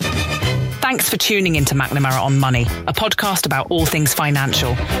Thanks for tuning into McNamara on Money, a podcast about all things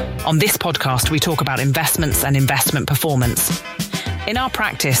financial. On this podcast, we talk about investments and investment performance. In our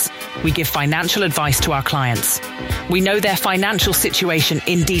practice, we give financial advice to our clients. We know their financial situation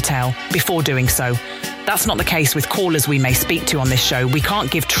in detail before doing so. That's not the case with callers we may speak to on this show. We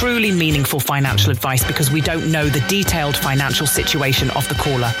can't give truly meaningful financial advice because we don't know the detailed financial situation of the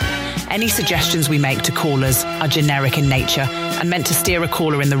caller. Any suggestions we make to callers are generic in nature and meant to steer a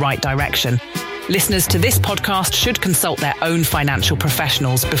caller in the right direction. Listeners to this podcast should consult their own financial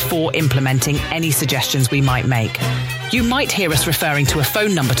professionals before implementing any suggestions we might make. You might hear us referring to a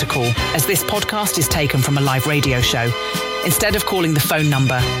phone number to call, as this podcast is taken from a live radio show. Instead of calling the phone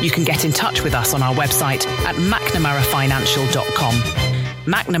number, you can get in touch with us on our website at mcnamarafinancial.com.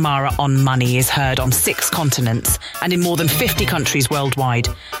 McNamara on Money is heard on 6 continents and in more than 50 countries worldwide.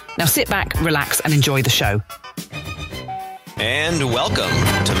 Now sit back, relax, and enjoy the show. And welcome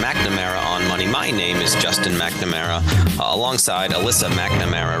to McNamara on Money. My name is Justin McNamara, alongside Alyssa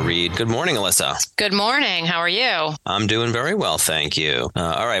McNamara-Reed. Good morning, Alyssa. Good morning. How are you? I'm doing very well, thank you.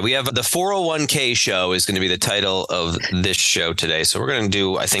 All right, we have the 401k show is going to be the title of this show today. So we're going to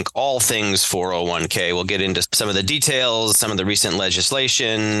do, I think, all things 401k. We'll get into some of the details, some of the recent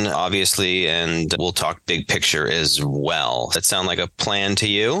legislation, obviously, and we'll talk big picture as well. Does that sound like a plan to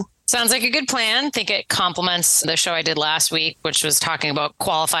you? Sounds like a good plan. I think it complements the show I did last week, which was talking about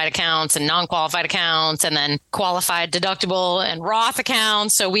qualified accounts and non-qualified accounts, and then qualified deductible and Roth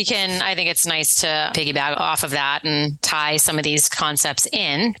accounts. So I think it's nice to piggyback off of that and tie some of these concepts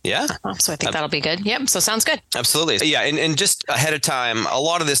in. Yeah. So I think that'll be good. Yep. So sounds good. Absolutely. Yeah. And just ahead of time, a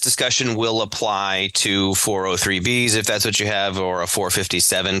lot of this discussion will apply to 403Bs if that's what you have, or a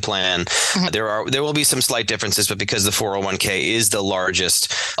 457 plan. Mm-hmm. There will be some slight differences, but because the 401k is the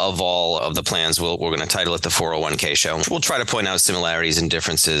largest of all of the plans, we're going to title it the 401k show. We'll try to point out similarities and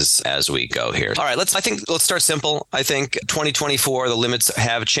differences as we go here. All right, let's start simple. I think 2024, the limits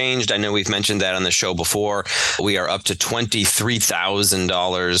have changed. I know we've mentioned that on the show before. We are up to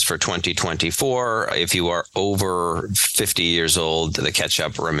 $23,000 for 2024. If you are over 50 years old, the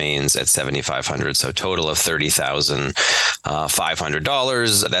catch-up remains at $7,500. So total of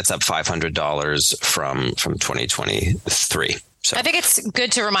 $30,500. That's up $500 from 2023. So. I think it's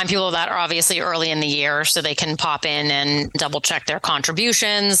good to remind people that are obviously early in the year so they can pop in and double check their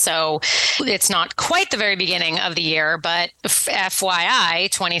contributions. So it's not quite the very beginning of the year, but FYI,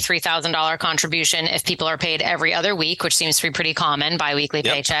 $23,000 contribution if people are paid every other week, which seems to be pretty common, biweekly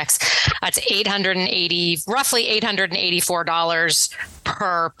paychecks. That's roughly $884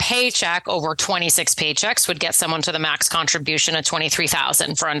 per paycheck over 26 paychecks would get someone to the max contribution of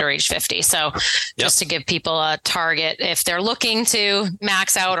 $23,000 for under age 50. So just to give people a target, if they're looking to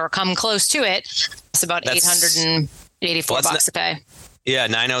max out or come close to it, it's about $884 to pay. Yeah,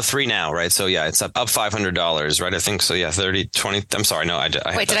 903 now, right? So yeah, it's up $500, right? I think so. Yeah, 30, 20. I'm sorry, no,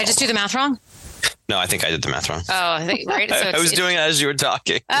 Wait, did I just do the math wrong? No, I think I did the math wrong. Oh, I think, right. So I was doing it as you were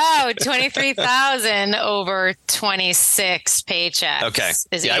talking. Oh, 23,000 over 26 paychecks. Okay.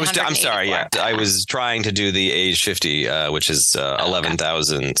 Yeah, I'm sorry. Yeah, I was trying to do the age 50, which is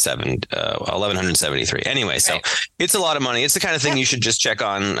 1,173. Anyway, so it's a lot of money. It's the kind of thing you should just check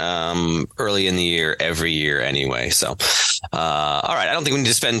on early in the year, every year anyway. So, all right. I don't think we need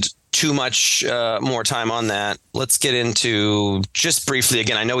to spend too much more time on that. Let's get into just briefly.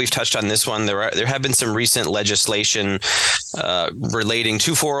 Again, I know we've touched on this one. There have been some recent legislation relating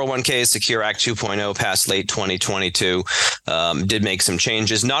to 401ks. Secure Act 2.0 passed late 2022. Did make some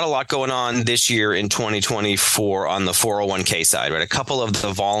changes. Not a lot going on this year in 2024 on the 401k side, right? A couple of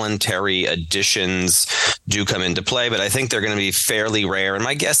the voluntary additions do come into play, but I think they're going to be fairly rare. And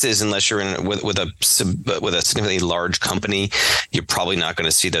my guess is, unless you're in with a significantly large company, you're probably not going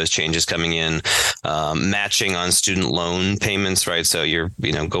to see those changes coming in. Matching on student loan payments, right? So you're,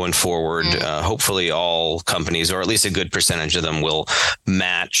 going forward, hopefully all companies, or at least a good percentage of them, will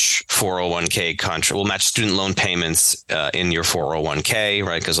match 401k will match student loan payments in your 401k,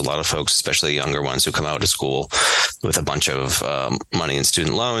 right? Because a lot of folks, especially younger ones who come out of school with a bunch of money in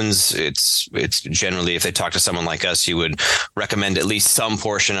student loans, it's generally, if they talk to someone like us, you would recommend at least some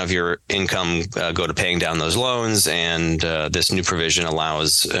portion of your income go to paying down those loans. And this new provision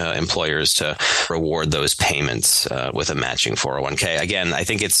allows employers to reward those payments with a matching 401k. Again, I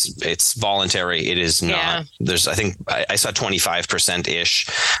think it's voluntary. It is not. Yeah. I think I saw 25% ish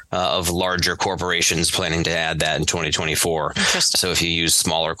of larger corporations planning to add that in 2024. So if you use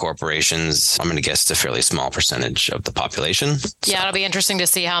smaller corporations, I'm going to guess it's a fairly small percentage of the population. Yeah, it'll be interesting to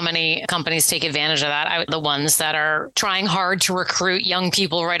see how many companies take advantage of that. The ones that are trying hard to recruit young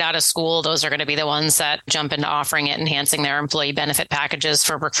people right out of school, those are going to be the ones that jump into offering it, enhancing their employee benefit packages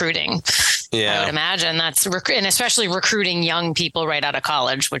for recruiting. Yeah. I would imagine that's, and especially recruiting young people right out of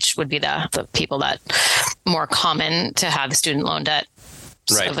college, which would be the people that more common to have student loan debt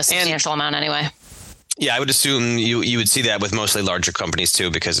of a substantial amount anyway. Yeah, I would assume you would see that with mostly larger companies too,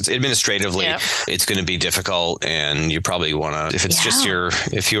 because it's administratively it's going to be difficult, and you probably want to, if it's just your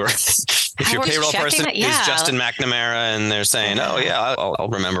payroll person is Justin McNamara, and they're saying, I'll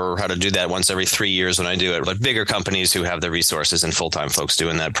remember how to do that once every 3 years when I do it. But bigger companies who have the resources and full-time folks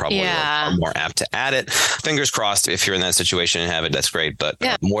doing that probably are more apt to add it. Fingers crossed if you're in that situation and have it, that's great. But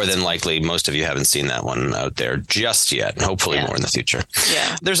more than likely, most of you haven't seen that one out there just yet. Hopefully more in the future.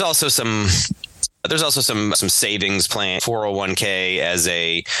 Yeah. There's also some savings plan, 401k as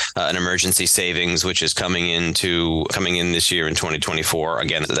an emergency savings, which is coming in this year in 2024.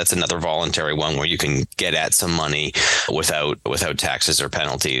 Again, that's another voluntary one where you can get at some money without taxes or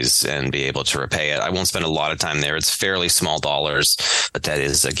penalties and be able to repay it. I won't spend a lot of time there. It's fairly small dollars, but that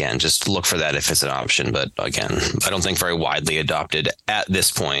is, again, just look for that if it's an option. But again, I don't think very widely adopted at this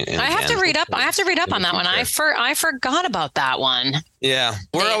point. And I have to read up on that one. I forgot about that one. Yeah,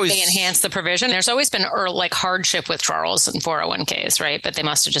 they enhanced the provision. There's always been hardship withdrawals in 401ks, right? But they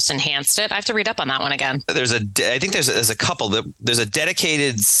must have just enhanced it. I have to read up on that one again. I think there's a couple. There's a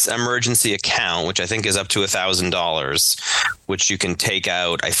dedicated emergency account, which I think is up to $1,000, which you can take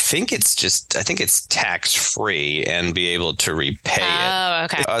out. I think it's tax free and be able to repay it. Oh,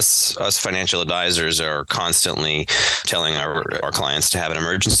 okay. Us financial advisors are constantly telling our clients to have an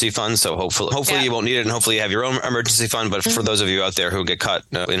emergency fund. So hopefully you won't need it, and hopefully you have your own emergency fund. But for those of you out there who get caught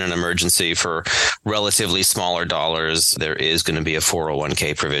in an emergency for relatively smaller dollars, there is going to be a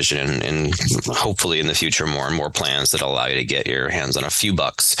 401k provision, and hopefully in the future more and more plans that allow you to get your hands on a few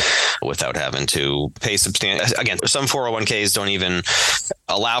bucks without having to pay substantial. Again, some 401ks don't even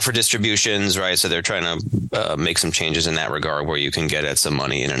allow for distributions, right? So they're trying to make some changes in that regard where you can get at some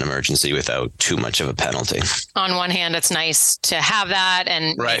money in an emergency without too much of a penalty. On one hand, it's nice to have that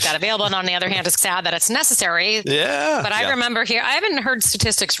and make that available, and on the other hand, it's sad that it's necessary. Yeah. But I remember I haven't heard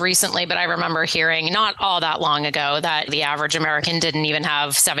statistics recently, but I remember hearing not all that long ago that the average American didn't even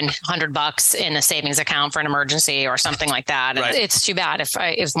have $700 in a savings account for an emergency or something like that. And it's too bad.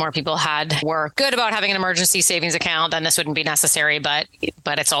 If more people were good about having an emergency savings account, then this wouldn't be necessary. But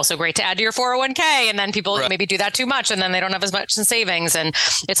it's also great to add to your 401k, and then people maybe do that too much, and then they don't have as much in savings. And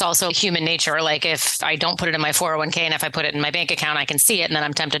it's also human nature. Like if I don't put it in my 401k, and if I put it in my bank account, I can see it, and then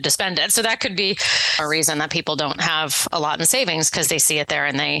I'm tempted to spend it. So that could be a reason that people don't have a lot in savings, because they see it there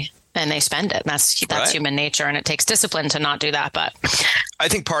and they spend it. And that's human nature, and it takes discipline to not do that. But I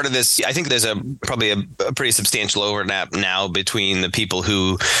think part of this, I think there's probably a pretty substantial overlap now between the people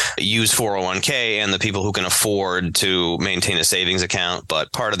who use 401k and the people who can afford to maintain a savings account.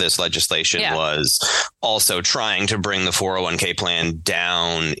 But part of this legislation was also trying to bring the 401k plan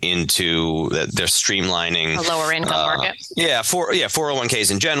down into they're streamlining a lower income market.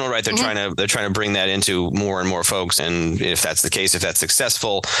 401ks in general, right? They're trying to bring that into more and more folks. And if that's the case, if that's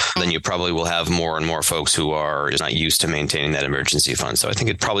successful, then you probably will have more and more folks who are just not used to maintaining that emergency fund. So I think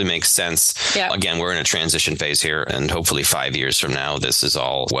it probably makes sense. Yeah. Again, we're in a transition phase here, and hopefully 5 years from now, this is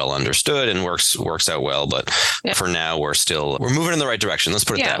all well understood and works out well. But for now, we're moving in the right direction. Let's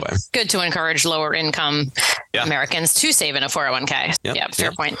put it that way. Good to encourage lower income Americans to save in a 401k.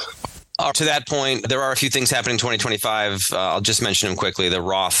 Fair point. To that point, there are a few things happening in 2025. I'll just mention them quickly. There's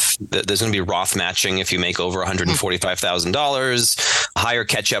going to be Roth matching if you make over $145,000. Higher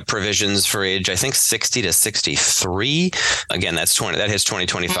catch-up provisions for age, I think 60 to 63. Again, that hits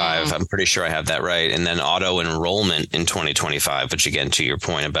 2025. I'm pretty sure I have that right. And then auto enrollment in 2025, which again, to your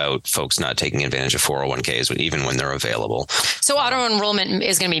point about folks not taking advantage of 401ks even when they're available. So auto enrollment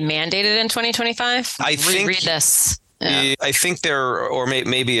is going to be mandated in 2025? I think. Read this. Yeah. I think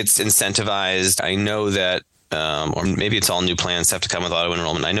maybe it's incentivized. I know that, or maybe it's all new plans have to come with auto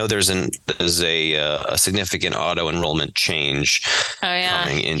enrollment. I know there's a significant auto enrollment change.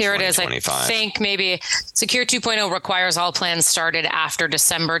 Coming in here 2025. It is. I think maybe Secure 2.0 requires all plans started after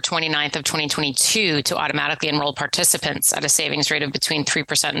December 29th of 2022 to automatically enroll participants at a savings rate of between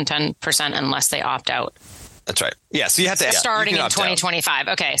 3% and 10% unless they opt out. That's right. Yeah. So you have to starting in 2025.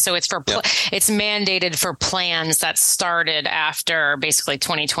 Okay. So it's it's mandated for plans that started after basically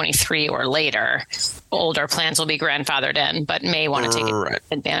 2023 or later. Older plans will be grandfathered in, but may want to take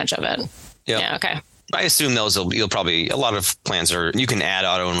advantage of it. Yep. Yeah. Okay. I assume a lot of plans you can add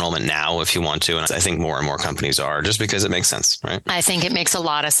auto enrollment now if you want to. And I think more and more companies are, just because it makes sense, right? I think it makes a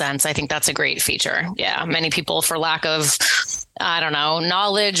lot of sense. I think that's a great feature. Yeah. Many people, for lack of,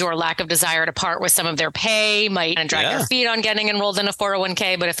 knowledge or lack of desire to part with some of their pay, might drag their feet on getting enrolled in a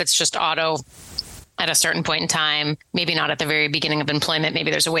 401k. But if it's just auto at a certain point in time, maybe not at the very beginning of employment.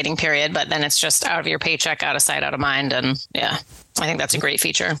 Maybe there's a waiting period, but then it's just out of your paycheck, out of sight, out of mind. And yeah, I think that's a great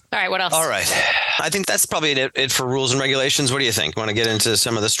feature. All right. What else? All right. I think that's probably it for rules and regulations. What do you think? Want to get into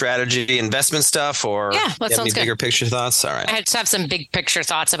some of the strategy investment stuff, or sounds bigger picture thoughts? All right. I just have some big picture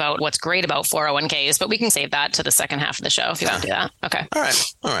thoughts about what's great about 401ks, but we can save that to the second half of the show if you want to do that. Okay. All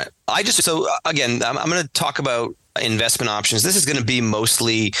right. So again, I'm going to talk about investment options. This is going to be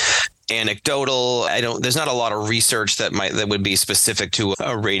mostly anecdotal. There's not a lot of research that would be specific to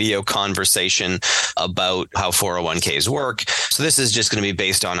a radio conversation about how 401ks work. So this is just going to be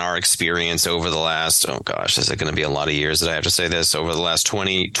based on our experience over the last, is it going to be a lot of years that I have to say this, over the last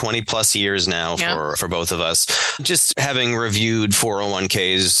 20 plus years now for both of us. Just having reviewed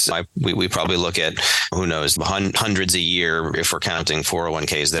 401ks, we probably look at, who knows, hundreds a year if we're counting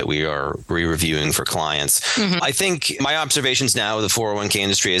 401ks that we are re-reviewing for clients. Mm-hmm. I think my observations now of the 401k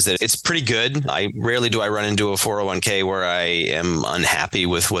industry is that it's pretty good. Rarely do I run into a 401k where I am unhappy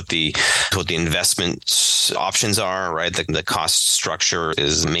with what the investment options are, right? The cost structure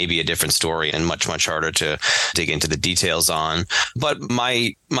is maybe a different story and much, much harder to dig into the details on. But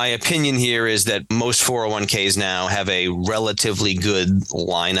my opinion here is that most 401ks now have a relatively good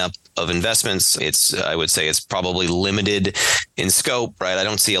lineup of investments. I would say it's probably limited in scope, right? I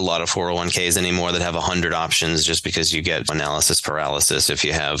don't see a lot of 401ks anymore that have 100 options just because you get analysis paralysis. If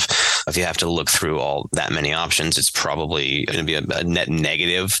you have to look through all that many options, it's probably going to be a net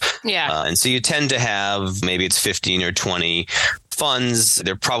negative. Yeah. And so you tend to have, maybe it's 15 or 20 funds.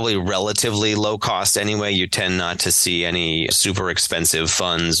 They're probably relatively low cost anyway. You tend not to see any super expensive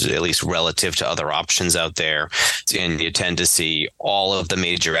funds, at least relative to other options out there. And you tend to see all of the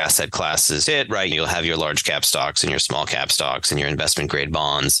major asset classes hit, right? You'll have your large cap stocks and your small cap stocks and your investment grade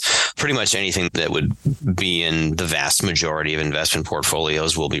bonds. Pretty much anything that would be in the vast majority of investment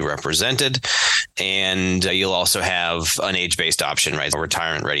portfolios will be represented. And you'll also have an age-based option, right? A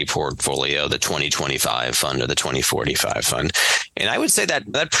retirement ready portfolio, the 2025 fund or the 2045 fund. And I would say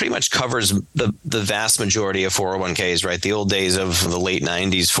that pretty much covers the vast majority of 401ks, right? The old days of the late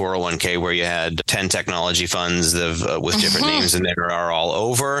 90s 401k where you had 10 technology funds with different names and they are all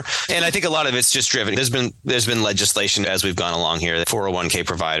over. And I think a lot of it's just driven. There's been legislation as we've gone along here that 401k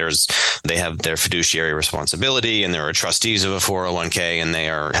providers, they have their fiduciary responsibility and there are trustees of a 401k and they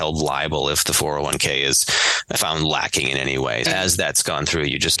are held liable if the 401k is found lacking in any way. As that's gone through,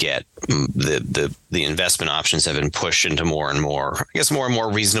 you just get the investment options have been pushed into more and more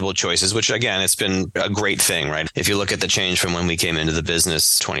reasonable choices, which again, it's been a great thing, right? If you look at the change from when we came into the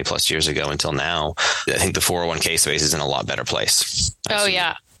business 20 plus years ago until now, I think the 401k space is in a lot better place.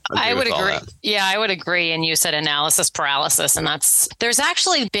 I would agree. Yeah, I would agree. And you said analysis paralysis, and there's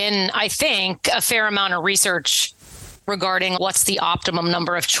actually been, I think, a fair amount of research regarding what's the optimum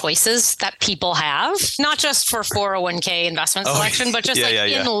number of choices that people have, not just for 401k investment selection, but just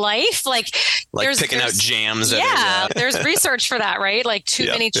in life, like there's picking out jams. There's research for that, right? Like too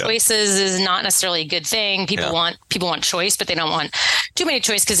many choices is not necessarily a good thing. People want choice, but they don't want too many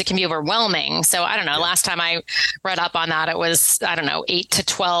choice because it can be overwhelming. So I don't know. Last time I read up on that, it was, 8 to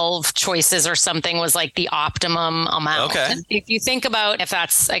 12 choices or something was like the optimum amount. Okay. And if you think about, if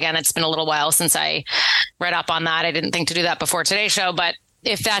that's, again, it's been a little while since I read up on that. I didn't think to do that before today's show, but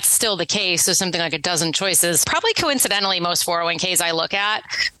if that's still the case, so something like a dozen choices, probably coincidentally, most 401ks I look at,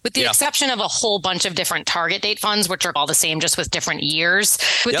 with the exception of a whole bunch of different target date funds, which are all the same, just with different years,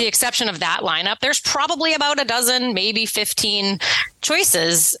 with the exception of that lineup, there's probably about a dozen, maybe 15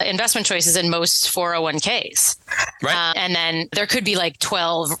 choices, investment choices in most 401ks. Right. And then there could be like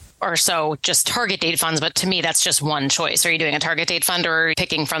 12 or so just target date funds. But to me, that's just one choice. Are you doing a target date fund or are you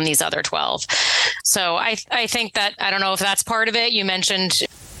picking from these other 12? So I think that, I don't know if that's part of it. You mentioned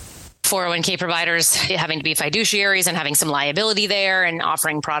 401k providers having to be fiduciaries and having some liability there and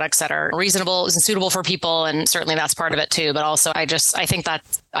offering products that are reasonable and suitable for people. And certainly that's part of it too. But also I think that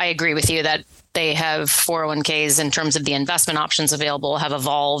I agree with you that they have 401ks in terms of the investment options available have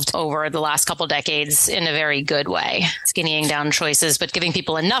evolved over the last couple of decades in a very good way, skinnying down choices, but giving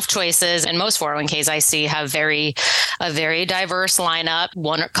people enough choices. And most 401ks I see have a very diverse lineup,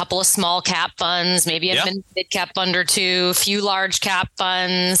 a couple of small cap funds, maybe a mid cap fund or two, few large cap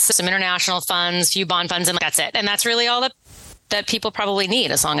funds, some international funds, few bond funds, and that's it. And that's really all that people probably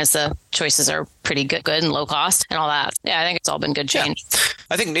need, as long as the choices are pretty good and low cost and all that. Yeah, I think it's all been good change.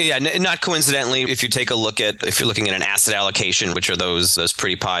 I think, not coincidentally, if you're looking at an asset allocation, which are those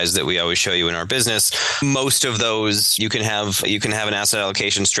pretty pies that we always show you in our business, most of those you can have an asset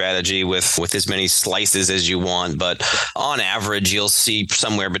allocation strategy with as many slices as you want, but on average, you'll see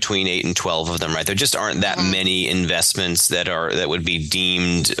somewhere between 8 and 12 of them, right? There just aren't that many investments that would be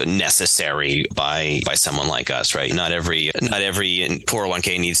deemed necessary by someone like us, right? Not every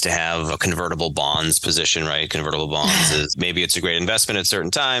 401k needs to have a convertible bonds position, right? Convertible bonds is maybe it's a great investment at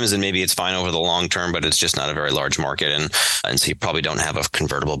certain times, and maybe it's fine over the long term, but it's just not a very large market, and so you probably don't have a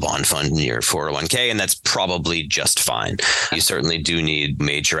convertible bond fund in your 401k, and that's probably just fine. You certainly do need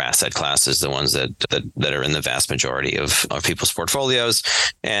major asset classes, the ones that are in the vast majority of people's portfolios,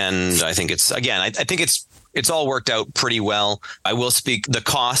 and I think it's all worked out pretty well. I will speak the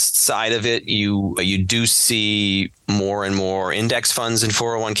cost side of it. You do see more and more index funds in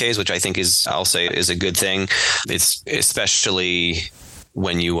 401ks, which I think is a good thing. It's especially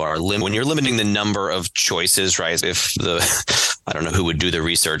when you're limiting the number of choices, right? I don't know who would do the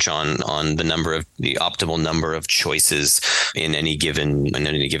research on the optimal number of choices in any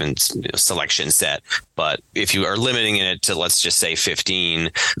given selection set. But if you are limiting it to, let's just say 15,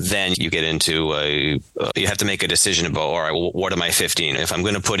 then you get into you have to make a decision about, all right, well, what am I 15? If I'm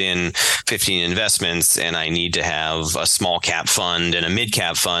going to put in 15 investments and I need to have a small cap fund and a mid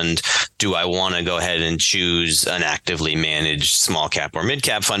cap fund, do I want to go ahead and choose an actively managed small cap or mid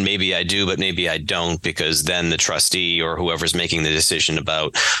cap fund? Maybe I do, but maybe I don't, because then the trustee or whoever's making the decision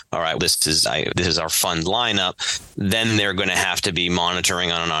about, all right, this is our fund lineup, then they're going to have to be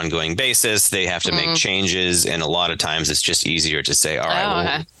monitoring on an ongoing basis. They have to make changes, and a lot of times it's just easier to say, all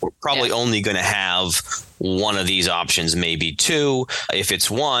right, we're probably only going to have one of these options, maybe two. If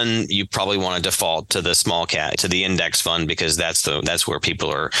it's one, you probably want to default to the small cap, to the index fund, because that's where people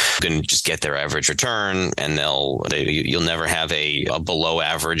are going to just get their average return, and you'll never have a below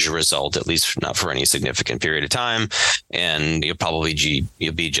average result, at least not for any significant period of time, and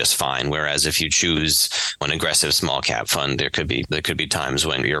you'll be just fine. Whereas if you choose an aggressive small cap fund, there could be times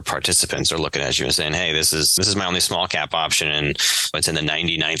when your participants are looking at you and saying, hey, this is my only small cap option, and it's in the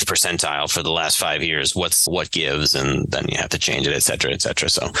 99th percentile for the last 5 years. What gives? And then you have to change it, et cetera, et cetera.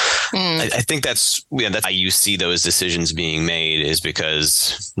 So I think that's how you see those decisions being made, is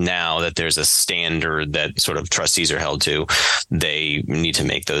because now that there's a standard that sort of trustees are held to, they need to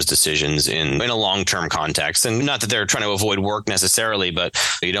make those decisions in a long-term context. And not that they're trying to avoid work necessarily, but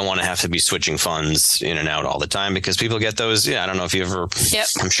you don't want to have to be switching funds in and out all the time, because people get those. I don't know if you ever. Yep.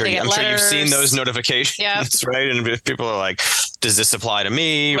 I'm sure you've seen those notifications, right? And people are like, does this apply to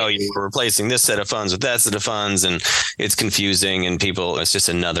me? Oh, you were replacing this set of funds with that set of funds, and it's confusing, and it's just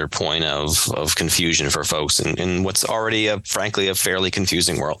another point of confusion for folks in what's already frankly a fairly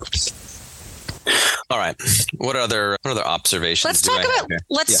confusing world. All right. What other observations?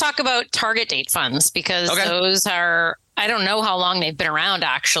 Let's talk about target date funds, because those are, I don't know how long they've been around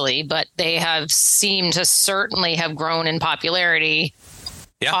actually, but they have seemed to certainly have grown in popularity.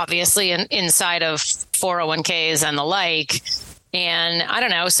 Yeah. Obviously inside of 401ks and the like. And I don't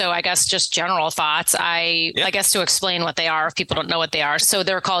know. So I guess just general thoughts. I guess to explain what they are, if people don't know what they are. So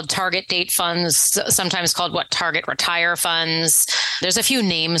they're called target date funds, sometimes called target retire funds. There's a few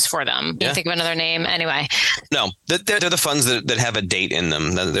names for them. You think of another name? Anyway. No, they're the funds that have a date in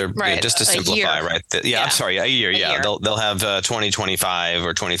them. They're just to simplify, right? I'm sorry, a year. They'll have 2025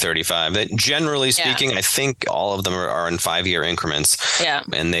 or 2035. Generally speaking, I think all of them are in 5-year increments. Yeah.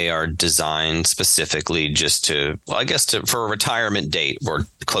 And they are designed specifically just for a retirement date, or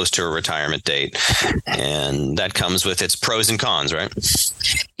close to a retirement date. And that comes with its pros and cons, right?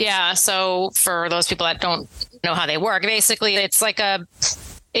 Yeah. So for those people that don't know how they work, basically it's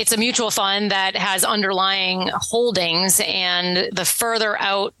a mutual fund that has underlying holdings, and the further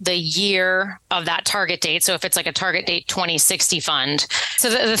out the year of that target date. So if it's like a target date 2060 fund. So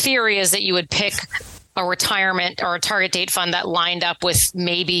the theory is that you would pick a retirement or a target date fund that lined up with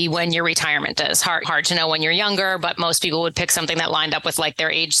maybe when your retirement is. Hard to know when you're younger, but most people would pick something that lined up with like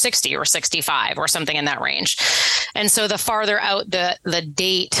their age 60 or 65 or something in that range. And so the farther out the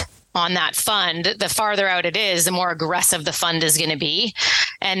date on that fund, the farther out it is, the more aggressive the fund is going to be.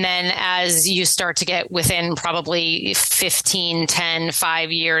 And then as you start to get within probably 15, 10,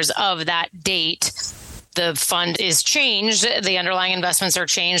 5 years of that date, the fund is changed, the underlying investments are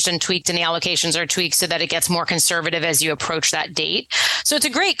changed and tweaked, and the allocations are tweaked so that it gets more conservative as you approach that date. So it's a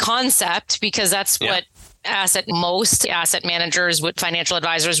great concept, because that's what most asset managers, financial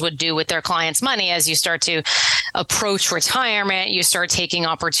advisors would do with their clients' money. As you start to approach retirement, you start taking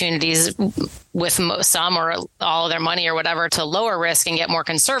opportunities with some or all of their money or whatever to lower risk and get more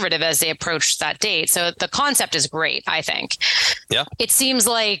conservative as they approach that date. So the concept is great, I think. Yeah. It seems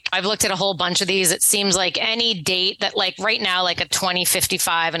like I've looked at a whole bunch of these. It seems like any date that like right now, like a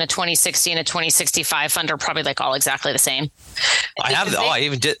 2055 and a 2060 and a 2065 fund are probably like all exactly the same. I did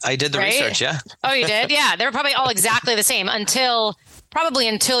the right? research. Yeah. Oh, you did? Yeah. They're probably all exactly the same until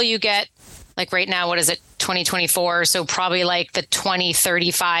you get like right now, what is it? 2024. So probably like the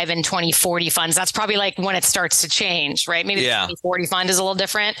 2035 and 2040 funds. That's probably like when it starts to change, right? Maybe the 2040 fund is a little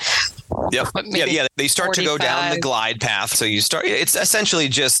different. Yep. Yeah. They start 45. To go down the glide path. So it's essentially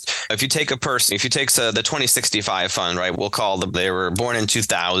just, if you take the 2065 fund, right? We'll call them, they were born in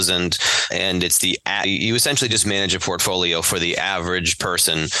 2000, and it's you essentially just manage a portfolio for the average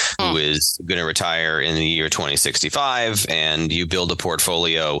person who is going to retire in the year 2065. And you build a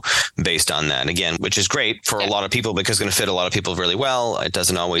portfolio based on that. Again, which is great for a lot of people because it's going to fit a lot of people really well. It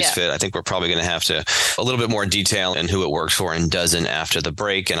doesn't always fit. I think we're probably going to have a little bit more detail in who it works for and doesn't after the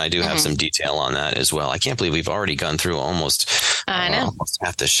break. And I do have some detail on that as well. I can't believe we've already gone through almost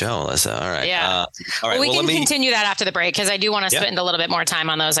half the show. All right. Yeah. All right. We can continue that after the break because I do want to spend a little bit more time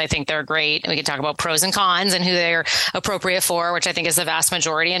on those. I think they're great. We can talk about pros and cons and who they're appropriate for, which I think is the vast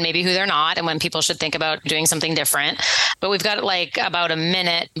majority, and maybe who they're not, and when people should think about doing something different. But we've got like about a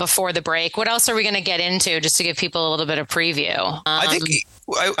minute before the break. What else are we going to get into just to give people a little bit of preview? I think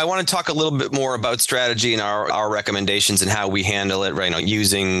I want to talk a little bit more about strategy and our recommendations and how we handle it right now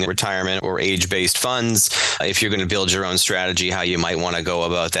using retirement or age-based funds. If you're going to build your own strategy, how you might want to go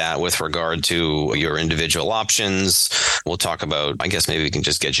about that with regard to your individual options. We'll talk about, I guess maybe we can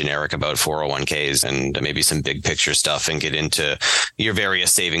just get generic about 401ks and maybe some big picture stuff and get into your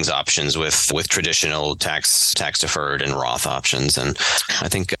various savings options with traditional tax deferred and Roth options. And I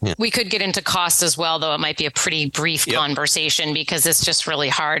think we could get into costs as well, though it might be a pretty brief conversation because it's just really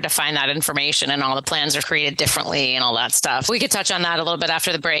hard to find that information and all the plans are created differently and all that stuff. We could touch on that a little bit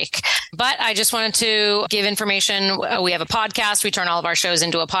after the break. But I just wanted to give information. We have a podcast. We turn all of our shows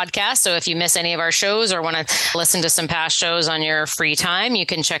into a podcast. So if you miss any of our shows or want to listen to some past shows on your free time, you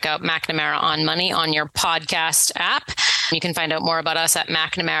can check out McNamara on Money on your podcast app. You can find out more about us at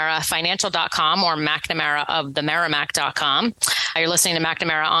McNamaraFinancial.com or McNamaraoftheMerrimack.com. You're listening to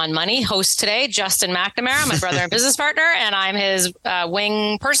McNamara on Money. Host today, Justin McNamara, my brother and business partner, and I'm his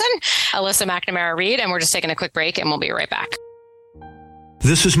wing person, Alyssa McNamara-Reed, and we're just taking a quick break, and we'll be right back.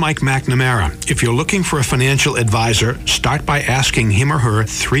 This is Mike McNamara. If you're looking for a financial advisor, start by asking him or her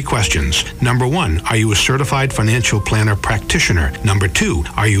 3 questions. Number 1, are you a certified financial planner practitioner? Number 2,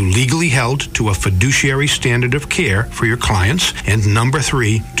 are you legally held to a fiduciary standard of care for your clients? And number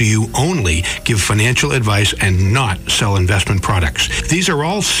 3, do you only give financial advice and not sell investment products? These are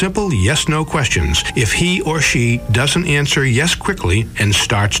all simple yes-no questions. If he or she doesn't answer yes quickly and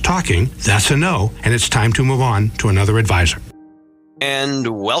starts talking, that's a no, and it's time to move on to another advisor.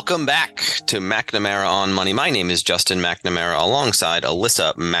 And welcome back to McNamara on Money. My name is Justin McNamara alongside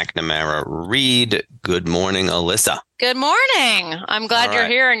Alyssa McNamara-Reed. Good morning, Alyssa. Good morning. I'm glad you're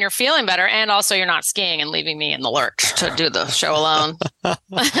here and you're feeling better. And also you're not skiing and leaving me in the lurch to do the show alone. You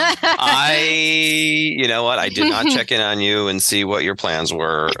know what? I did not check in on you and see what your plans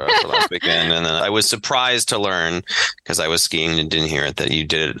were for last weekend. And then I was surprised to learn, because I was skiing and didn't hear it, that you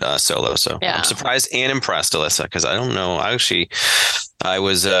did it solo. So I'm surprised and impressed, Alyssa, because I don't know. I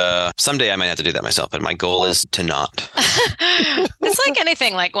was, someday I might have to do that myself, but my goal is to not. It's like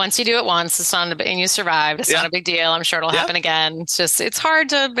anything, like once you do it once, it's not and you survived. It's not a big deal. I'm sure it'll happen again. It's just, it's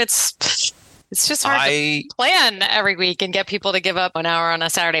just hard to plan every week and get people to give up an hour on a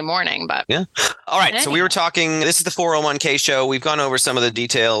Saturday morning. But all right. So we were talking, this is the 401k show. We've gone over some of the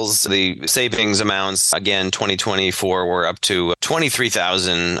details, the savings amounts. Again, 2024, we're up to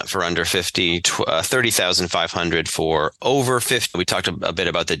 $23,000 for under 50, $30,500 for over 50. We talked a bit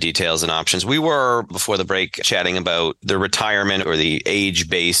about the details and options. We were, before the break, chatting about the retirement or the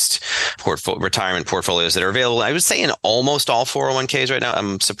age-based retirement portfolios that are available. I would say in almost all 401ks right now.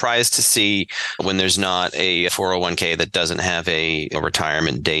 I'm surprised to see when there's not a 401k that doesn't have a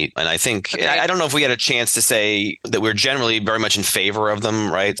retirement date. And I think, I don't know if we had a chance to say that we're generally very much in favor of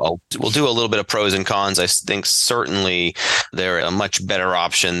them, right? We'll do a little bit of pros and cons. I think certainly they're a much better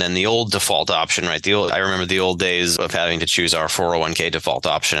option than the old default option, right? I remember the old days of having to choose our 401k default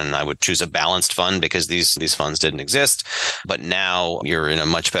option, and I would choose a balanced fund because these funds didn't exist. But now you're in a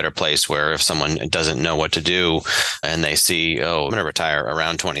much better place where if someone doesn't know what to do and they see, I'm going to retire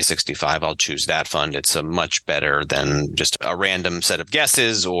around 2065, I'll choose that fund. It's a much better than just a random set of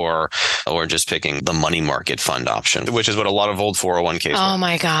guesses or just picking the money market fund option, which is what a lot of old 401ks were.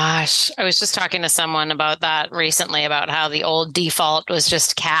 My gosh. I was just talking to someone about that recently, about how the old default was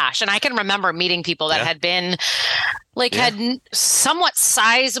just cash. And I can remember meeting people that had been had somewhat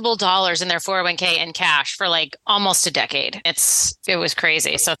sizable dollars in their 401k and cash for like almost a decade. It was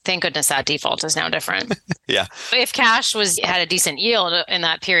crazy. So thank goodness that default is now different. Yeah. If cash had a decent yield in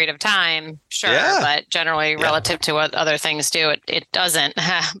that period of time, sure. Yeah. But generally relative to what other things do, it doesn't.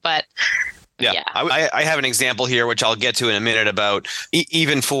 But yeah. I have an example here, which I'll get to in a minute, about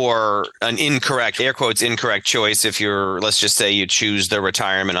even for an incorrect, air quotes, incorrect choice. If let's just say you choose the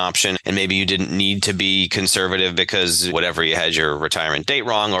retirement option and maybe you didn't need to be conservative because whatever, you had your retirement date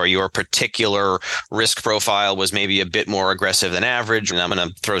wrong, or your particular risk profile was maybe a bit more aggressive than average. And I'm going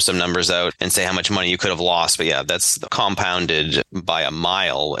to throw some numbers out and say how much money you could have lost. But yeah, that's compounded by a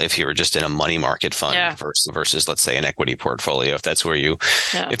mile if you were just in a money market fund versus, let's say, an equity portfolio, if that's where you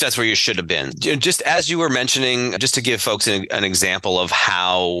should have been. Just as you were mentioning, just to give folks an example of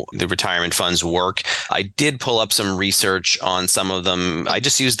how the retirement funds work, I did pull up some research on some of them. I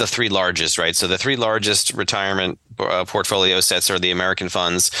just used the three largest, right? So the three largest retirement portfolio sets are the American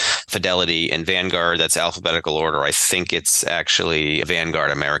funds, Fidelity, and Vanguard. That's alphabetical order. I think it's actually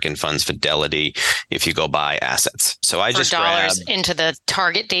Vanguard, American funds, Fidelity, if you go by assets. So I just dollars into the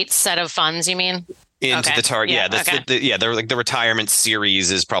target date set of funds, you mean? Into the target, they're like the retirement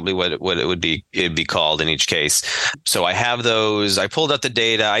series is probably what it'd be called in each case. So I have those. I pulled up the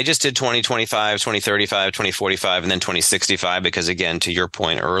data. I just did 2025, 2035, 2045, and then 2065 because, again, to your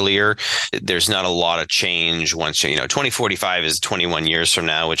point earlier, there's not a lot of change once 2045 is 21 years from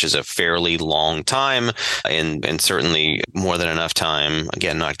now, which is a fairly long time, and certainly more than enough time.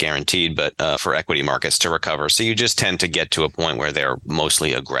 Again, not guaranteed, but for equity markets to recover. So you just tend to get to a point where they're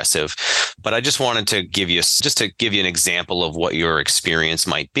mostly aggressive. But I just wanted to give you an example of what your experience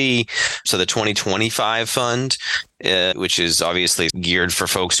might be. So the 2025 fund, which is obviously geared for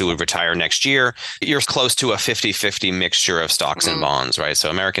folks who would retire next year, you're close to a 50-50 mixture of stocks and bonds, right? So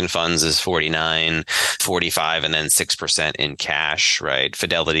American funds is 49, 45, and then 6% in cash, right?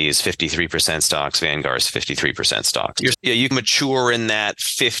 Fidelity is 53% stocks. Vanguard is 53% stocks. You can mature in that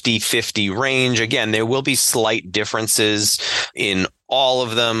 50-50 range. Again, there will be slight differences in all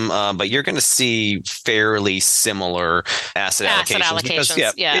of them, but you're going to see fairly similar asset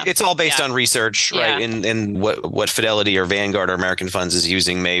allocations. Because, it's all based on research, right? And what Fidelity or Vanguard or American funds is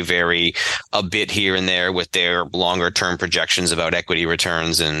using may vary a bit here and there with their longer term projections about equity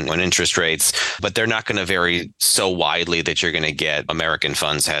returns and interest rates, but they're not going to vary so widely that you're going to get American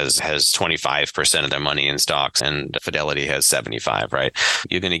funds has 25% of their money in stocks and Fidelity has 75, right?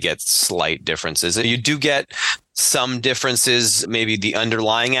 You're going to get slight differences. You do get some differences, maybe the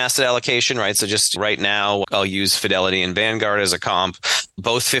underlying asset allocation, right? So just right now, I'll use Fidelity and Vanguard as a comp,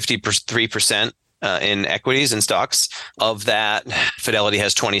 both 53% in equities and stocks. Of that, Fidelity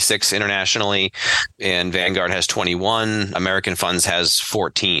has 26 internationally and Vanguard has 21. American funds has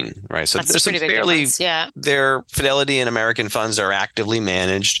 14, right? So there's some fairly, their Fidelity and American funds are actively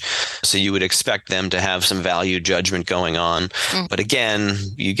managed. So you would expect them to have some value judgment going on. But again,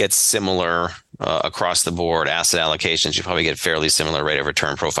 you get similar across the board asset allocations. You probably get fairly similar rate of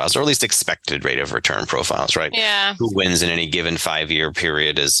return profiles, or at least expected rate of return profiles, right? Yeah. Who wins in any given 5-year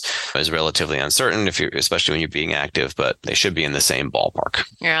period is relatively uncertain, especially when you're being active, but they should be in the same ballpark.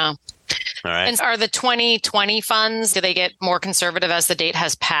 Yeah. All right. And are the 2020 funds, do they get more conservative as the date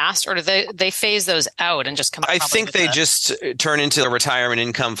has passed, or do they phase those out and just come? I think they just turn into a retirement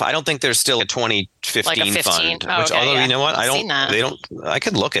income. I don't think there's still a 2015 fund. Although you know what, I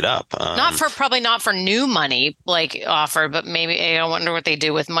could look it up. Probably not for new money like offered, but maybe I wonder what they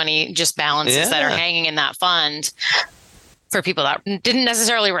do with money, just balances that are hanging in that fund for people that didn't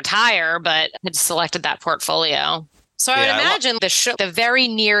necessarily retire but had selected that portfolio. So I would imagine the very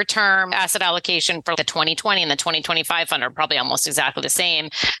near-term asset allocation for the 2020 and the 2025 fund are probably almost exactly the same.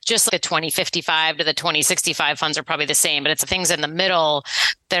 Just like the 2055 to the 2065 funds are probably the same, but it's the things in the middle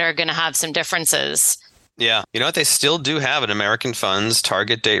that are going to have some differences. Yeah. You know what? They still do have an American Funds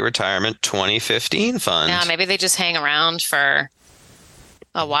Target Date Retirement 2015 fund. Yeah, maybe they just hang around for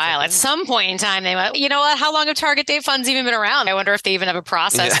a while. At some point in time, they might, you know what? How long have target date funds even been around? I wonder if they even have a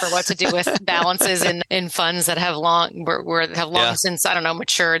process for what to do with balances in funds that have long since, I don't know,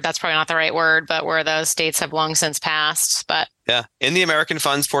 matured. That's probably not the right word, but where those dates have long since passed. But yeah, in the American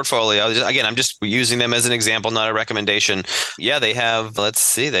funds portfolio, again, I'm just using them as an example, not a recommendation. Yeah, they have,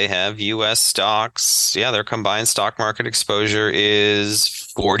 they have U.S. stocks. Yeah, their combined stock market exposure is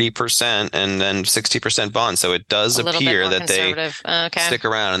 40% and then 60% bonds. So it does appear that they stick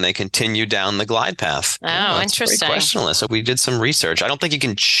around and they continue down the glide path. Oh, interesting. Great question, Alyssa. We did some research. I don't think you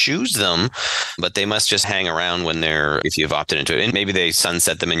can choose them, but they must just hang around if you've opted into it. And maybe they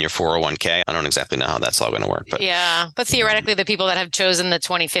sunset them in your 401k. I don't exactly know how that's all going to work. But theoretically, the people that have chosen the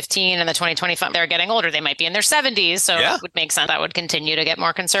 2015 and the 2025, they're getting older. They might be in their 70s. So it would make sense that would continue to get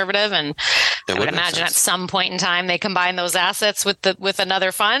more conservative. And I would imagine at some point in time, they combine those assets with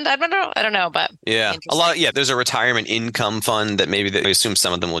another fund. I don't know, but there's a retirement income fund that maybe they assume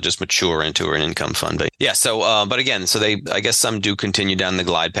some of them will just mature into an income fund. But but again, so I guess some do continue down the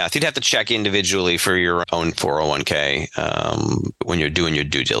glide path. You'd have to check individually for your own 401k when you're doing your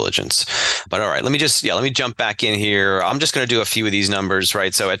due diligence. But all right, let me jump back in here. I'm just going to do a few of these numbers,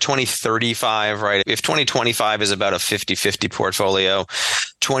 right? So at 2035, right, if 2025 is about a 50-50 portfolio,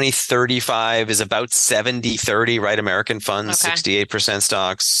 2035 is about 70-30, right? American funds, 68%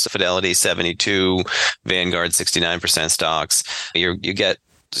 stocks, Fidelity 72, Vanguard 69% stocks. You get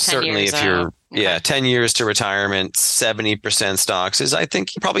certainly if you're 10 years to retirement, 70% stocks is, I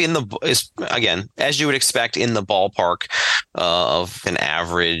think, probably again, as you would expect, in the ballpark of an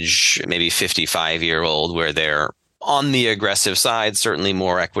average, maybe 55-year-old, where they're on the aggressive side, certainly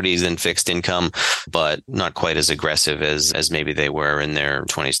more equities than fixed income, but not quite as aggressive as maybe they were in their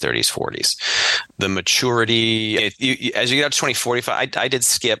 20s, 30s, 40s. The maturity, as you get up to 2045,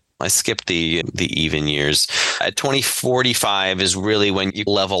 I skipped the even years. At 2045 is really when you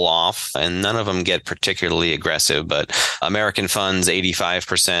level off, and none of them get particularly aggressive, but American funds,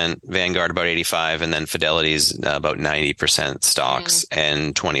 85%, Vanguard about 85%, and then Fidelity's about 90% stocks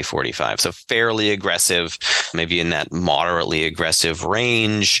in 2045. So fairly aggressive, maybe in that moderately aggressive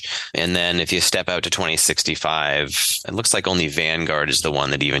range. And then if you step out to 2065, it looks like only Vanguard is the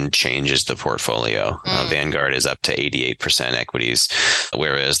one that even changes the portfolio. Vanguard is up to 88% equities,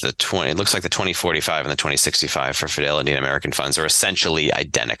 whereas it looks like the 2045 and the 2065 for Fidelity and American funds are essentially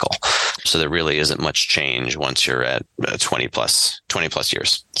identical. So there really isn't much change once you're at 20 plus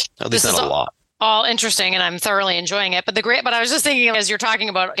years. At least not a lot. All interesting, and I'm thoroughly enjoying it. But I was just thinking, as you're talking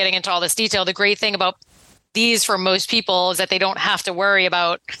about getting into all this detail, the great thing about these for most people is that they don't have to worry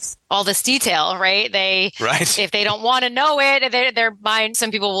about all this detail, right? If they don't want to know it, their mind,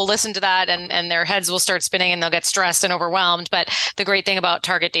 some people will listen to that and their heads will start spinning and they'll get stressed and overwhelmed. But the great thing about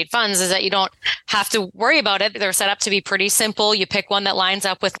target date funds is that you don't have to worry about it. They're set up to be pretty simple. You pick one that lines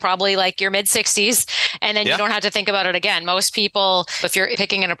up with probably like your mid 60s, and then you don't have to think about it again. Most people, if you're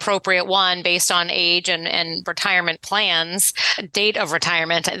picking an appropriate one based on age and retirement plans, date of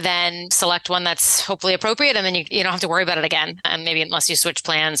retirement, then select one that's hopefully appropriate, and then you don't have to worry about it again. And maybe unless you switch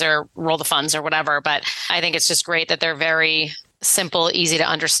plans or roll the funds or whatever. But I think it's just great that they're very simple, easy to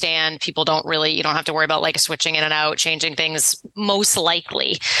understand. You don't have to worry about like switching in and out, changing things most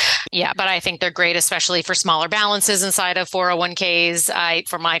likely. Yeah, but I think they're great, especially for smaller balances inside of 401ks.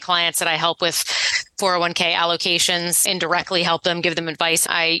 For my clients that I help with 401k allocations, indirectly help them, give them advice.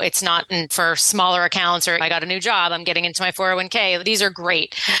 It's not for smaller accounts or I got a new job, I'm getting into my 401k. These are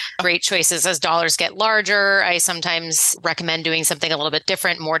great choices. As dollars get larger, I sometimes recommend doing something a little bit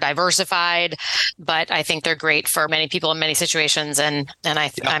different, more diversified, but I think they're great for many people in many situations. And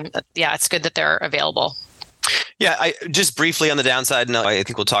it's good that they're available. Yeah, I just briefly on the downside, and I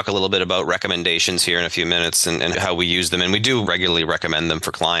think we'll talk a little bit about recommendations here in a few minutes and how we use them. And we do regularly recommend them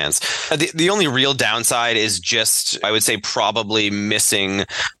for clients. The only real downside is just, I would say, probably missing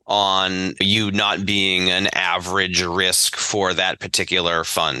on you not being an average risk for that particular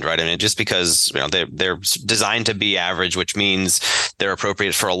fund, right? I mean, just because they're designed to be average, which means they're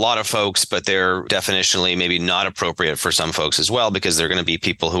appropriate for a lot of folks, but they're definitionally maybe not appropriate for some folks as well, because they're going to be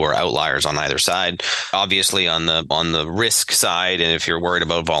people who are outliers on either side. Obviously, on the risk side, and if you're worried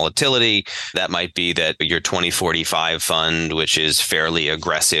about volatility, that might be that your 2045 fund, which is fairly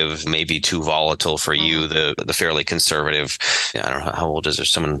aggressive, maybe too volatile for you. The fairly conservative, I don't know how old is there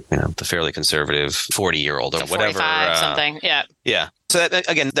someone. The fairly conservative 40-year-old or whatever. 45 something. Yeah. Yeah. So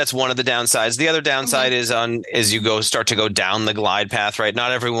that's one of the downsides. The other downside is as you start to go down the glide path, right?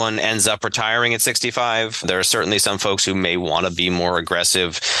 Not everyone ends up retiring at 65. There are certainly some folks who may want to be more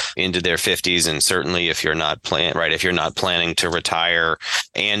aggressive into their 50s, and certainly if you're not planning to retire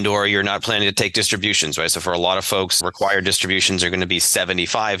or you're not planning to take distributions, right? So for a lot of folks, required distributions are going to be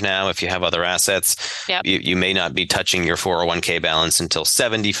 75 now. If you have other assets, you may not be touching your 401k balance until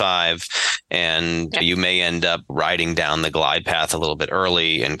 75, and you may end up riding down the glide path a little bit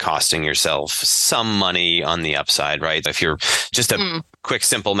early and costing yourself some money on the upside, right? If you're just a quick,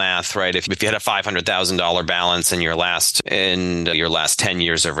 simple math, right? If you had a $500,000 balance in your last 10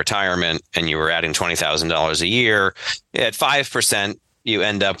 years of retirement and you were adding $20,000 a year at 5%, you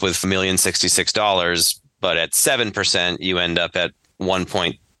end up with $1,066,000, but at 7%, you end up at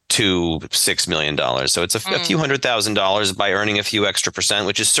 $1.26 million. So it's a few $100,000 by earning a few extra percent,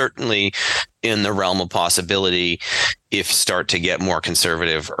 which is certainly in the realm of possibility if you start to get more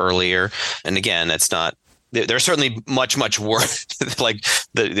conservative earlier. And again, that's not, there's certainly much worse. Like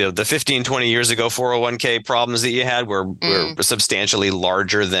the 15, 20 years ago 401k problems that you had were substantially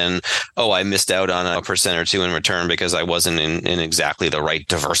larger than, I missed out on a percent or two in return because I wasn't in exactly the right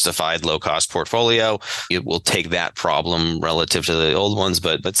diversified low cost portfolio. It will take that problem relative to the old ones,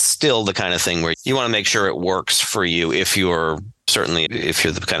 but still the kind of thing where you want to make sure it works for you if you're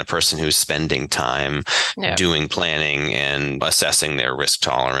the kind of person who's spending time doing planning and assessing their risk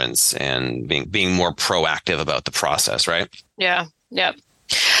tolerance and being more proactive about the process, right? Yeah. Yep.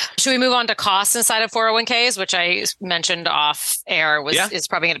 Should we move on to costs inside of 401ks, which I mentioned off air is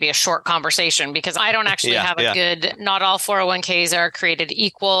probably going to be a short conversation because I don't actually have a good, not all 401ks are created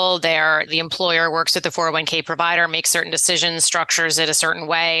equal. The employer works with the 401k provider, makes certain decisions, structures it a certain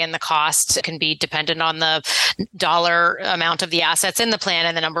way, and the cost can be dependent on the dollar amount of the assets in the plan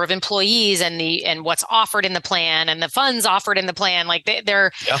and the number of employees and what's offered in the plan and the funds offered in the plan. Like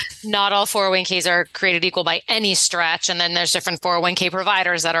they're not all 401ks are created equal by any stretch. And then there's different 401k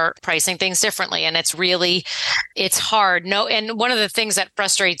providers that are pricing things differently. And it's hard. And one of the things that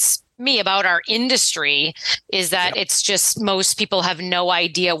frustrates me about our industry is that it's just most people have no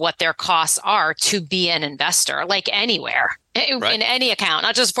idea what their costs are to be an investor, like anywhere, in any account,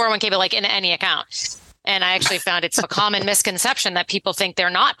 not just 401k, but like in any account. And I actually found it's a common misconception that people think they're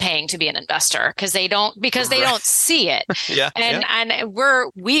not paying to be an investor because they don't see it. And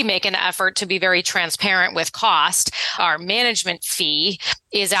we make an effort to be very transparent with cost. Our management fee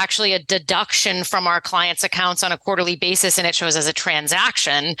is actually a deduction from our clients' accounts on a quarterly basis, and it shows as a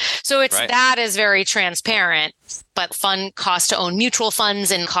transaction. So that is very transparent. But fund cost to own mutual funds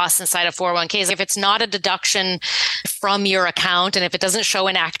and costs inside of 401ks, if it's not a deduction from your account and if it doesn't show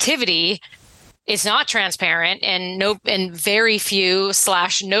an activity, it's not transparent, and very few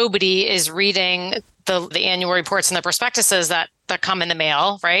 / nobody is reading the annual reports and the prospectuses that come in the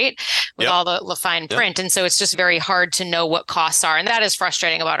mail, right? With all the fine print. And so it's just very hard to know what costs are. And that is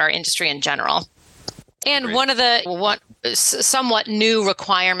frustrating about our industry in general. And one of the somewhat new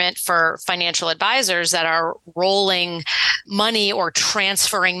requirement for financial advisors that are rolling money or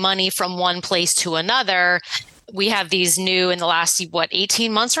transferring money from one place to another, we have these new in the last,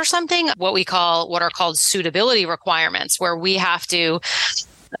 18 months or something, what are called suitability requirements, where we have to,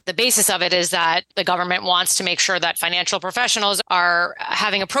 the basis of it is that the government wants to make sure that financial professionals are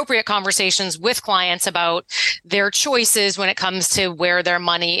having appropriate conversations with clients about their choices when it comes to where their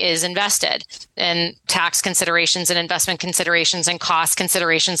money is invested, and tax considerations and investment considerations and cost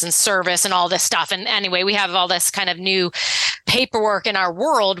considerations and service and all this stuff. And anyway, we have all this kind of new paperwork in our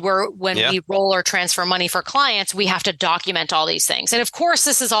world where when we roll or transfer money for clients, we have to document all these things. And of course,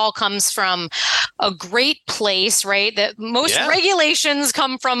 this all comes from a great place, right? That most regulations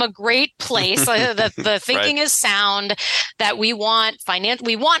come from a great place. The thinking is sound, that we want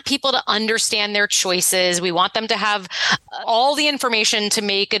people to understand their choices. We want them to have all the information to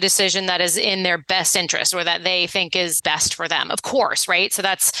make a decision that is in their best interest or that they think is best for them. Of course, right? So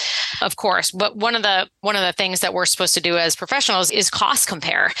that's of course. But one of the things that we're supposed to do as professionals is cost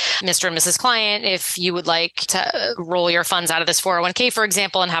compare. Mr. and Mrs. Client, if you would like to roll your funds out of this 401k, for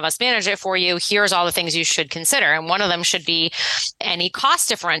example, and have us manage it for you, here's all the things you should consider. And one of them should be any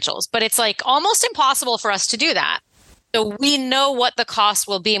cost differentials. But it's like almost impossible for us to do that. So we know what the cost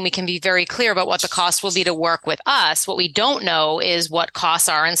will be, and we can be very clear about what the cost will be to work with us. What we don't know is what costs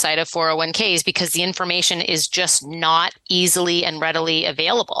are inside of 401ks because the information is just not easily and readily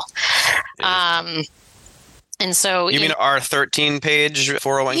available. And so you mean our 13-page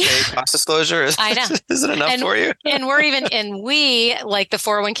 401k cost disclosure? I know. Is it enough for you? And we, like the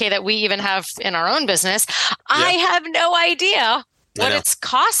 401k that we even have in our own business, I have no idea what it's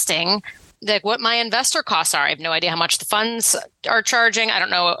costing, like what my investor costs are. I have no idea how much the funds are charging. I don't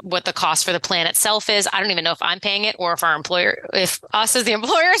know what the cost for the plan itself is. I don't even know if I'm paying it or if our employer, if us as the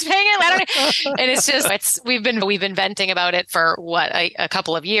employer is paying it. I don't know. And it's just, we've been venting about it for a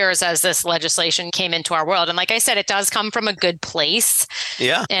couple of years as this legislation came into our world. And like I said, it does come from a good place.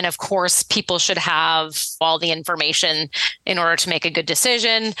 Yeah. And of course, people should have all the information in order to make a good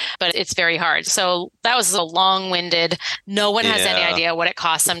decision, but it's very hard. So that was a long-winded, no one has any idea what it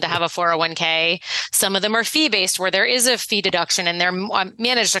costs them to have a 401k. Some of them are fee-based where there is a fee deduction in their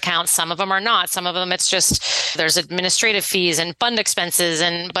managed accounts. Some of them are not. Some of them, it's just, there's administrative fees and fund expenses,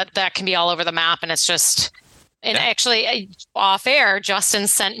 but that can be all over the map. And it's just, And actually, off air, Justin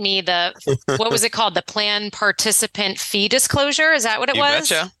sent me what was it called? The plan participant fee disclosure. Is that what it was?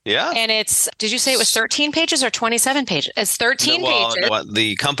 Betcha. Yeah. And did you say it was 13 pages or 27 pages? It's 13 pages. No,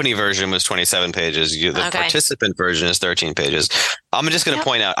 the company version was 27 pages. The participant version is 13 pages. I'm just going to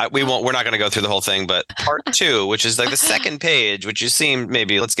point out, we're not going to go through the whole thing, but part 2, which is like the second page, which you seem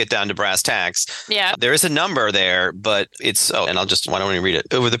maybe let's get down to brass tacks. Yeah. There is a number there, but and why don't we read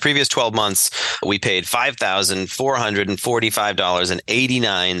it? Over the previous 12 months, we paid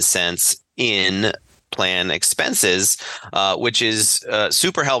 $5,445.89 in plan expenses, which is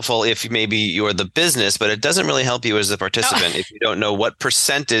super helpful if maybe you're the business, but it doesn't really help you as the participant if you don't know what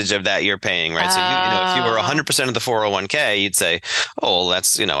percentage of that you're paying, right? So if you were 100% of the 401k, you'd say, oh,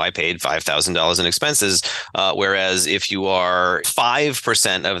 that's, I paid $5,000 in expenses. Whereas if you are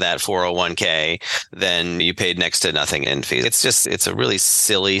 5% of that 401k, then you paid next to nothing in fees. It's a really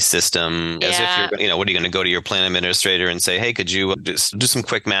silly system. As if you're, what are you going to go to your plan administrator and say, hey, could you just do some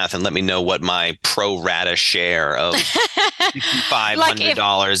quick math and let me know what my pro rata share of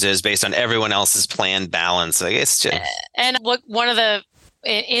 $500 is based on everyone else's plan balance. Like it's just... And look, one of the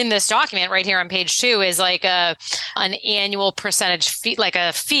in this document right here on page 2 is like an annual percentage fee, like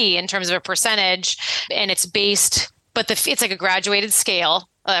a fee in terms of a percentage, and it's based, but it's like a graduated scale.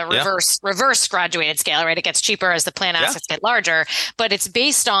 Reverse graduated scale, right? It gets cheaper as the plan assets get larger, but it's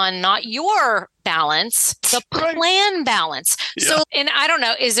based on not your balance, the plan balance. Yeah. So, and I don't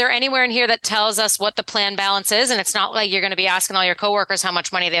know, is there anywhere in here that tells us what the plan balance is? And it's not like you're going to be asking all your coworkers how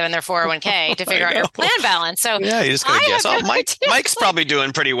much money they have in their 401k to figure out your plan balance. So you just got to guess. Mike's probably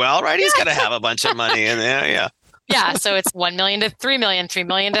doing pretty well, right? He's got to have a bunch of money in there. Yeah. Yeah, so it's 1 million to 3 million, 3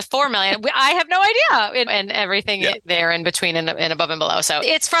 million to 4 million. I have no idea, and everything there in between and above and below. So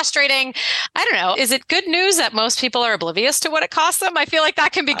it's frustrating. I don't know. Is it good news that most people are oblivious to what it costs them? I feel like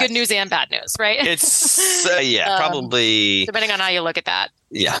that can be good news and bad news, right? It's probably depending on how you look at that.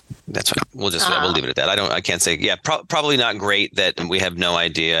 Yeah, that's what we'll leave it at that. I can't say. Yeah, probably not great that we have no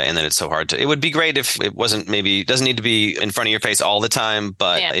idea and that it's so hard to. It would be great if it wasn't. Maybe it doesn't need to be in front of your face all the time.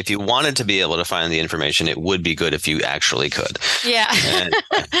 But if you wanted to be able to find the information, it would be good if you actually could. Yeah,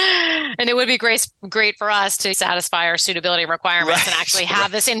 and it would be great for us to satisfy our suitability requirements and actually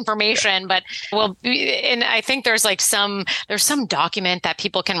have this information. But and I think there's some document that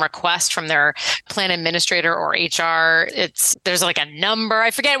people can request from their plan administrator or HR. There's like a number. I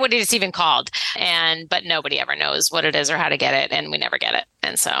forget what it's even called. But nobody ever knows what it is or how to get it. And we never get it.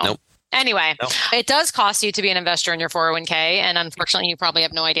 And so anyway, it does cost you to be an investor in your 401k. And unfortunately, you probably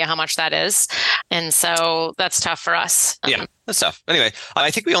have no idea how much that is. And so that's tough for us. Yeah. That's tough. Anyway,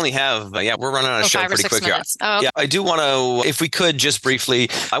 I think we only have, we're running on a show pretty quick here. Oh. Yeah, I do want to, if we could just briefly,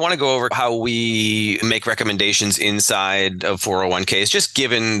 I want to go over how we make recommendations inside of 401ks, just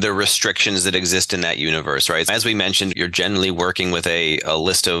given the restrictions that exist in that universe, right? As we mentioned, you're generally working with a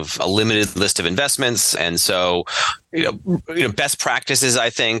limited list of investments. And so, best practices,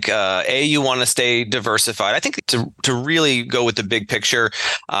 I think, you want to stay diversified. I think to really go with the big picture,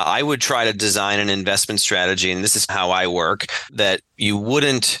 I would try to design an investment strategy. And this is how I work, that you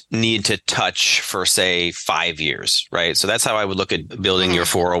wouldn't need to touch for, say, 5 years, right? So that's how I would look at building your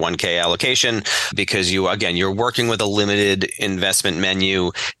 401k allocation, because you're working with a limited investment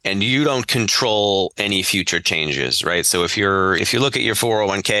menu and you don't control any future changes, right? So if you look at your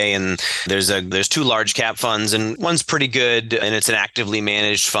 401k and there's 2 large cap funds, and one's pretty good and it's an actively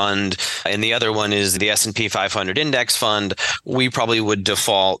managed fund, and the other one is the S&P 500 index fund, we probably would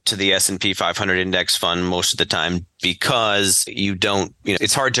default to the S&P 500 index fund most of the time, because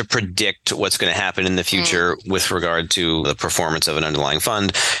it's hard to predict what's going to happen in the future with regard to the performance of an underlying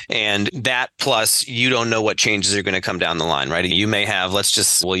fund. And that plus you don't know what changes are going to come down the line, right? You may have,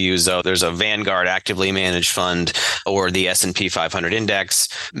 we'll use, there's a Vanguard actively managed fund or the S&P 500 index.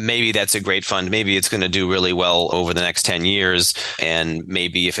 Maybe that's a great fund. Maybe it's going to do really well over the next 10 years. And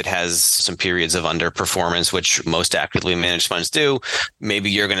maybe if it has some periods of underperformance, which most actively managed funds do, maybe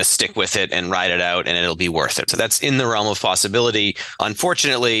you're going to stick with it and ride it out and it'll be worth it. So that's in the realm of possibility.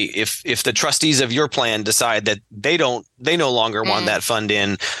 Unfortunately, if the trustees of your plan decide that they no longer want that fund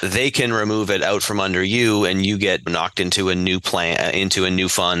in, they can remove it out from under you and you get knocked into a new plan, into a new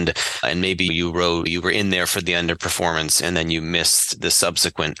fund. And maybe you were in there for the underperformance and then you missed the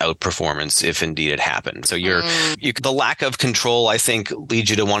subsequent outperformance if indeed it happened. So the lack of control, I think, leads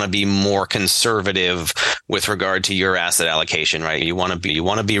you to want to be more conservative with regard to your asset allocation, right? You want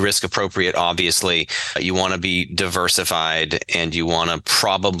to be risk appropriate, obviously. You want to be diversified, and and you want to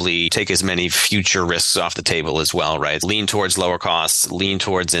probably take as many future risks off the table as well, right? Lean towards lower costs, lean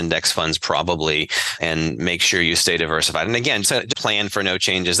towards index funds probably, and make sure you stay diversified. And again, so plan for no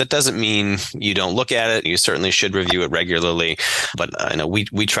changes. That doesn't mean you don't look at it. You certainly should review it regularly, but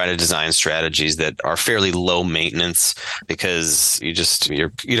we try to design strategies that are fairly low maintenance, because you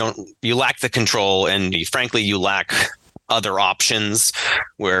lack the control, and frankly you lack other options,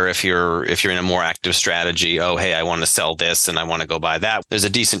 where if you're in a more active strategy, oh, hey, I want to sell this and I want to go buy that, there's a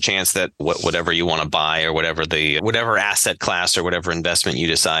decent chance that whatever you want to buy, or whatever asset class or whatever investment you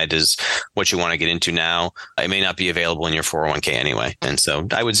decide is what you want to get into now, it may not be available in your 401k anyway. And so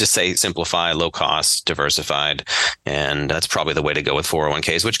I would just say simplify, low cost, diversified, and that's probably the way to go with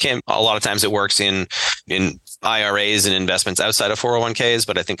 401ks, which a lot of times it works in IRAs and investments outside of 401ks,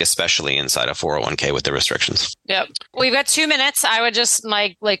 but I think especially inside of 401k with the restrictions. Yep. We've got 2 minutes. I would just,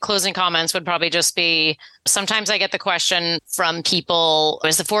 my closing comments would probably just be, sometimes I get the question from people,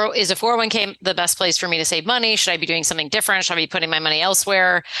 is a 401k the best place for me to save money? Should I be doing something different? Should I be putting my money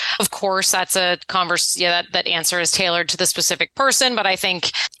elsewhere? Of course, that's a that answer is tailored to the specific person. But I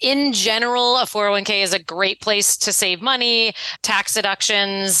think in general, a 401k is a great place to save money, tax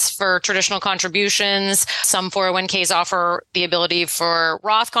deductions for traditional contributions. Some 401ks offer the ability for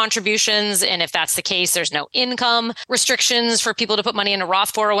Roth contributions. And if that's the case, there's no income restrictions for people to put money into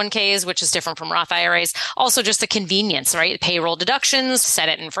Roth 401ks, which is different from Roth IRAs. Also just the convenience, right? Payroll deductions, set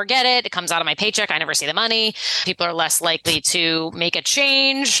it and forget it. It comes out of my paycheck. I never see the money. People are less likely to make a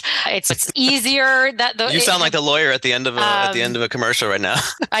change. It's easier. You sound like the lawyer at the end of a commercial right now.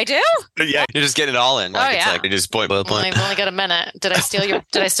 I do? Yeah, you're just getting it all in. It's like you just bullet point. I've only got a minute. Did I steal your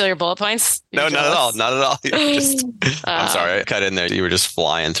bullet points? No, not at all. Not at all. I'm sorry, I cut in there. You were just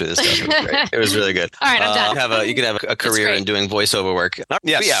flying through this stuff. It was great. It was really good. All right, I'm done. You can have a career in doing voiceover work.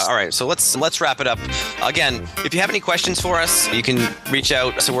 Yeah. All right. So let's wrap it up. Again, if you have any questions for us, you can reach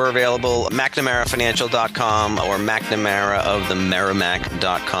out. So we're available McNamaraFinancial.com or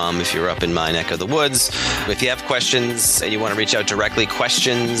McNamaraoftheMerrimack.com if you're up in my neck of the woods. If you have questions and you want to reach out directly,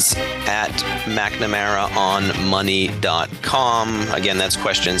 questions at McNamaraOnMoney.com. Again, that's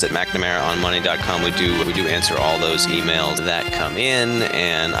questions at McNamaraOnMoney.com. We do answer all those emails that come in.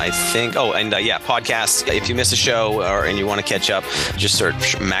 And I think, podcasts. If you miss a show and you want to catch up, just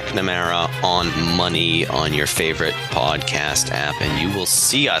search McNamara on Money on your favorite podcast app, and you will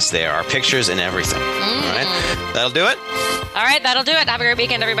see us there, our pictures and everything. All right. That'll do it. All right. That'll do it. Have a great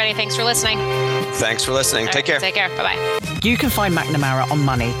weekend, everybody. Thanks for listening. Take care. Take care. Bye-bye. You can find McNamara on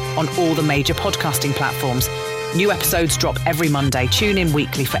Money on all the major podcasting platforms. New episodes drop every Monday. Tune in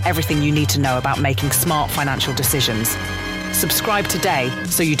weekly for everything you need to know about making smart financial decisions. Subscribe today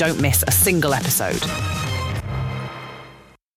so you don't miss a single episode.